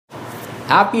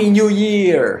Happy New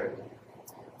Year!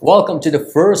 Welcome to the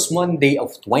first Monday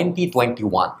of 2021.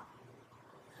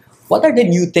 What are the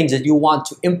new things that you want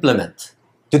to implement,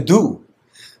 to do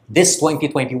this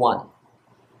 2021?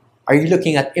 Are you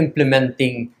looking at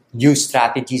implementing new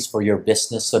strategies for your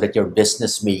business so that your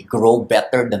business may grow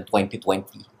better than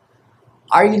 2020?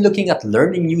 Are you looking at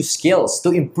learning new skills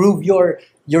to improve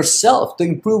yourself, to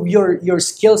improve your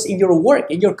skills in your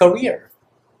work, in your career?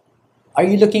 Are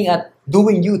you looking at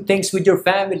doing new things with your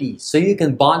family so you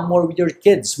can bond more with your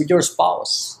kids, with your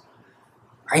spouse?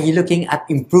 Are you looking at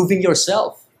improving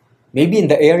yourself? Maybe in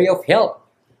the area of health.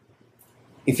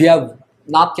 If you have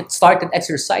not yet started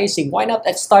exercising, why not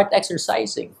start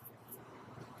exercising?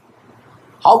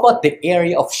 How about the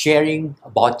area of sharing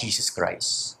about Jesus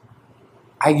Christ?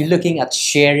 Are you looking at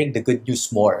sharing the good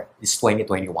news more this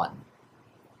 2021?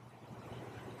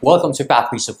 Welcome to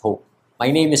Pathways of Hope. My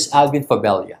name is Alvin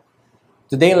Fabella.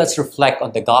 Today, let's reflect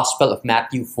on the Gospel of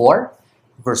Matthew 4,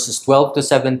 verses 12 to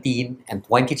 17 and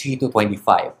 23 to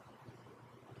 25.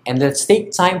 And let's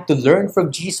take time to learn from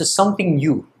Jesus something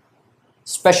new,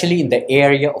 especially in the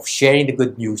area of sharing the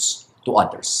good news to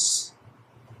others.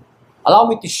 Allow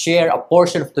me to share a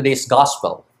portion of today's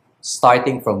Gospel,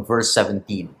 starting from verse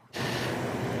 17.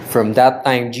 From that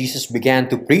time, Jesus began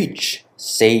to preach,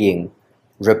 saying,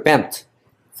 "Repent,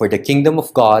 for the kingdom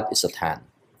of God is at hand."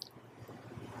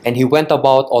 And he went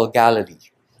about all Galilee,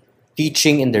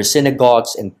 teaching in their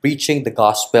synagogues and preaching the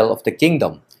gospel of the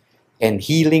kingdom, and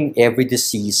healing every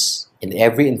disease and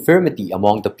every infirmity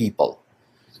among the people.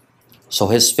 So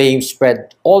his fame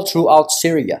spread all throughout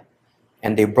Syria,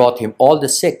 and they brought him all the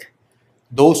sick,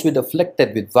 those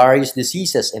afflicted with various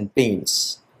diseases and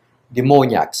pains,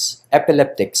 demoniacs,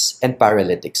 epileptics, and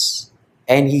paralytics,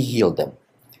 and he healed them.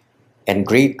 And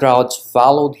great crowds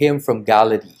followed him from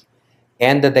Galilee,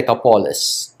 and the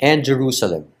Decapolis, and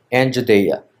Jerusalem, and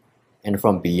Judea, and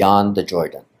from beyond the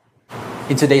Jordan.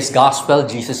 In today's Gospel,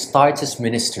 Jesus starts his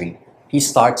ministry. He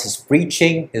starts his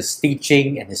preaching, his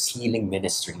teaching, and his healing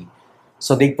ministry.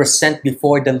 So they present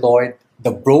before the Lord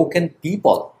the broken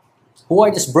people. Who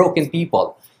are these broken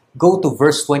people? Go to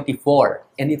verse 24,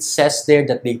 and it says there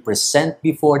that they present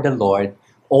before the Lord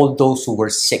all those who were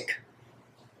sick,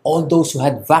 all those who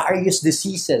had various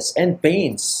diseases and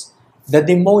pains, the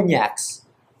demoniacs,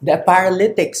 the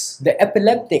paralytics, the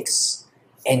epileptics,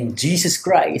 and Jesus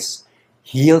Christ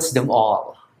heals them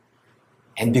all.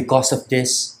 And because of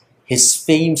this, his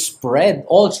fame spread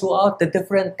all throughout the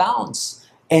different towns,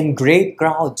 and great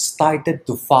crowds started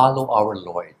to follow our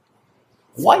Lord.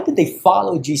 Why did they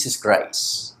follow Jesus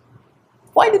Christ?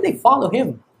 Why did they follow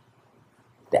him?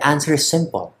 The answer is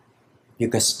simple.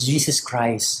 Because Jesus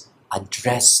Christ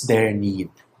addressed their need.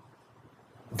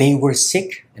 They were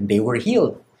sick and they were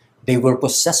healed. They were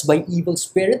possessed by evil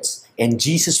spirits, and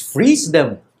Jesus frees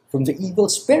them from the evil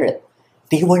spirit.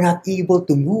 They were not able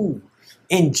to move,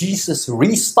 and Jesus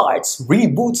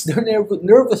reboots their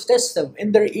nervous system,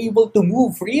 and they're able to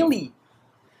move freely.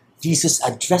 Jesus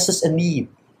addresses a need,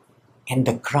 and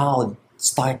the crowd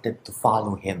started to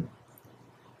follow him.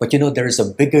 But there is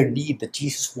a bigger need that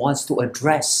Jesus wants to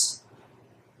address.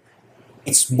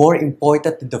 It's more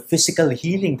important than the physical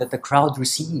healing that the crowd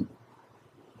received.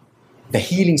 The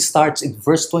healing starts in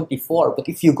verse 24, but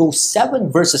if you go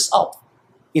 7 verses up,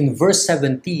 in verse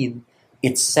 17,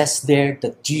 it says there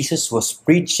that Jesus was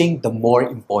preaching the more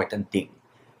important thing.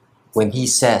 When he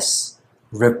says,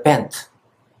 "Repent,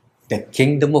 the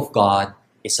kingdom of God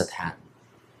is at hand."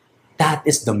 That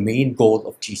is the main goal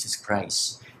of Jesus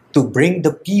Christ, to bring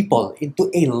the people into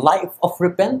a life of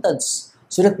repentance,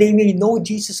 so that they may know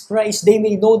Jesus Christ, they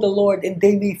may know the Lord, and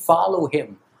they may follow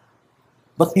him.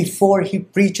 But before he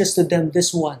preaches to them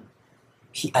this one,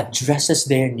 he addresses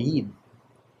their need.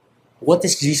 What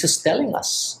is Jesus telling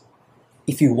us?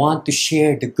 If you want to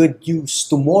share the good news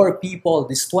to more people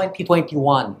this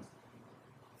 2021,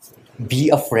 be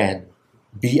a friend,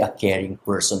 be a caring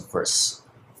person first.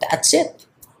 That's it.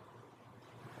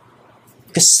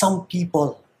 Because some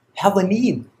people have a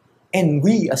need. And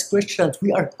we, as Christians,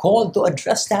 we are called to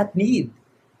address that need.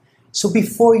 So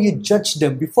before you judge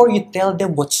them, before you tell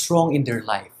them what's wrong in their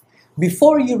life,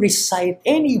 before you recite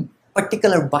any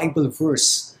particular Bible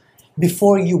verse,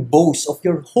 before you boast of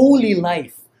your holy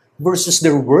life versus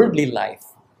their worldly life,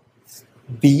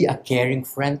 be a caring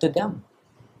friend to them.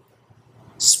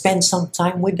 Spend some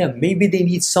time with them. Maybe they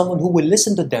need someone who will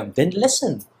listen to them, then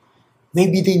listen.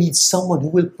 Maybe they need someone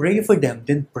who will pray for them,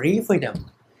 then pray for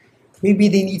them. Maybe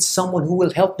they need someone who will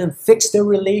help them fix their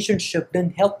relationship,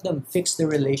 then help them fix their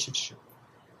relationship.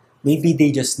 Maybe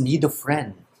they just need a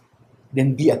friend,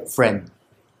 then be a friend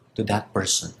to that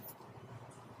person.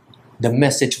 The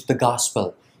message of the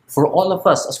gospel for all of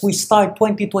us as we start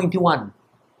 2021.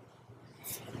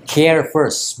 Care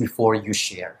first before you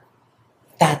share.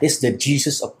 That is the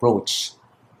Jesus approach.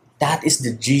 That is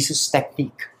the Jesus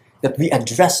technique, that we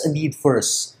address a need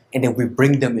first and then we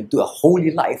bring them into a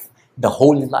holy life, the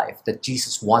holy life that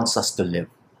Jesus wants us to live.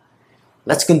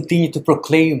 Let's continue to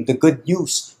proclaim the good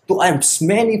news to as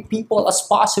many people as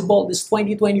possible this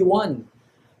 2021.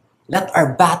 Let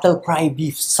our battle cry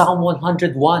be Psalm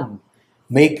 101.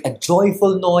 Make a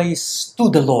joyful noise to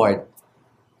the Lord,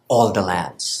 all the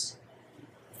lands.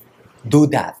 Do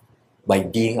that by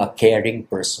being a caring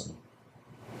person.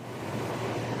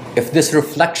 If this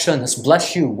reflection has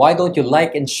blessed you, why don't you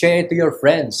like and share it to your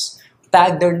friends?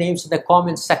 Tag their names in the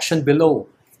comments section below.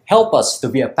 Help us to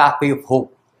be a pathway of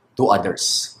hope to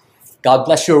others. God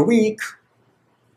bless your week.